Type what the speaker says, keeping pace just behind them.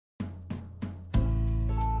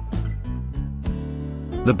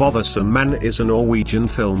The Bothersome Man is a Norwegian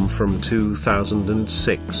film from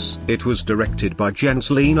 2006. It was directed by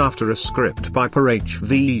Jens Lien after a script by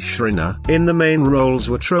Schreiner. In the main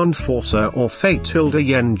roles were Trond Fausa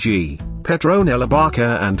Aurvåg,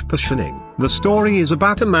 Petronella and Schaaning. The story is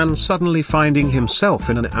about a man suddenly finding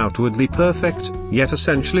himself in an outwardly perfect, yet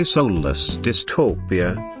essentially soulless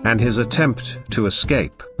dystopia, and his attempt to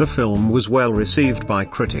escape. The film was well received by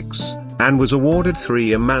critics, and was awarded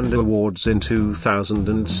 3 Amanda Awards in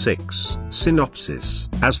 2006. Synopsis: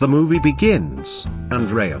 as the movie begins,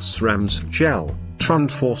 Andreas Ramsfjell, Trond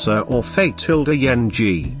Fausa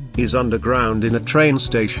Aurvåg, is underground in a train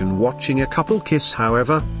station watching a couple kiss.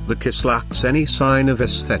 However, the kiss lacks any sign of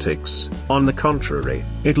aesthetics. On the contrary,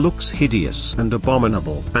 it looks hideous and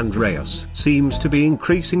abominable. Andreas seems to be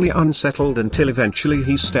increasingly unsettled until eventually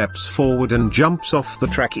he steps forward and jumps off the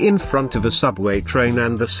track in front of a subway train,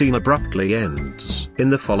 and the scene abruptly ends. In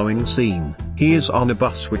the following scene, he is on a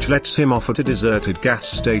bus which lets him off at a deserted gas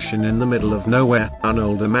station in the middle of nowhere. An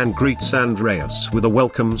older man greets Andreas with a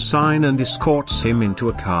welcome sign and escorts him into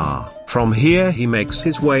a car. From here he makes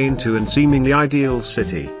his way into an seemingly ideal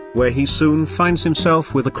city, where he soon finds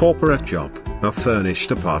himself with a corporate job, a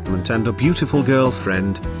furnished apartment and a beautiful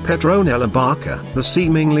girlfriend, Petronella. The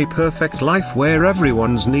seemingly perfect life where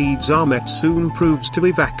everyone's needs are met soon proves to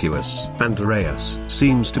be vacuous. Andreas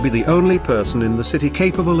seems to be the only person in the city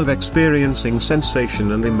capable of experiencing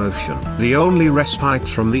sensation and emotion. The only respite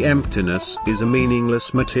from the emptiness is a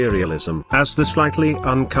meaningless materialism. As the slightly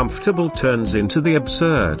uncomfortable turns into the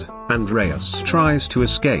absurd, Andreas tries to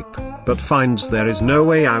escape, but finds there is no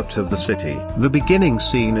way out of the city. The beginning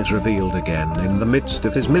scene is revealed again in the midst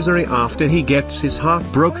of his misery after he gets his heart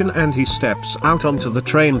broken and he steps out onto the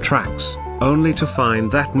train tracks, only to find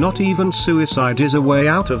that not even suicide is a way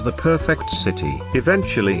out of the perfect city.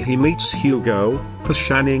 Eventually he meets Hugo,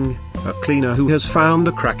 Schaaning, a cleaner who has found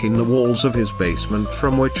a crack in the walls of his basement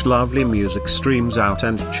from which lovely music streams out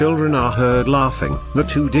and children are heard laughing. The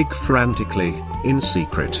two dig frantically, in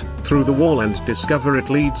secret, through the wall and discover it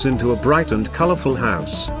leads into a bright and colorful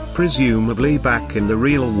house, presumably back in the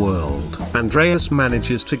real world. Andreas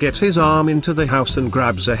manages to get his arm into the house and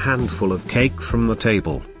grabs a handful of cake from the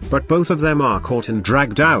table, but both of them are caught and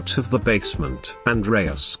dragged out of the basement.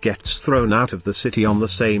 Andreas gets thrown out of the city on the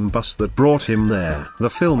same bus that brought him there. The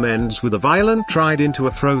film ends with a violent ride into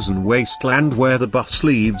a frozen wasteland where the bus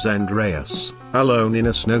leaves Andreas alone in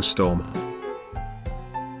a snowstorm.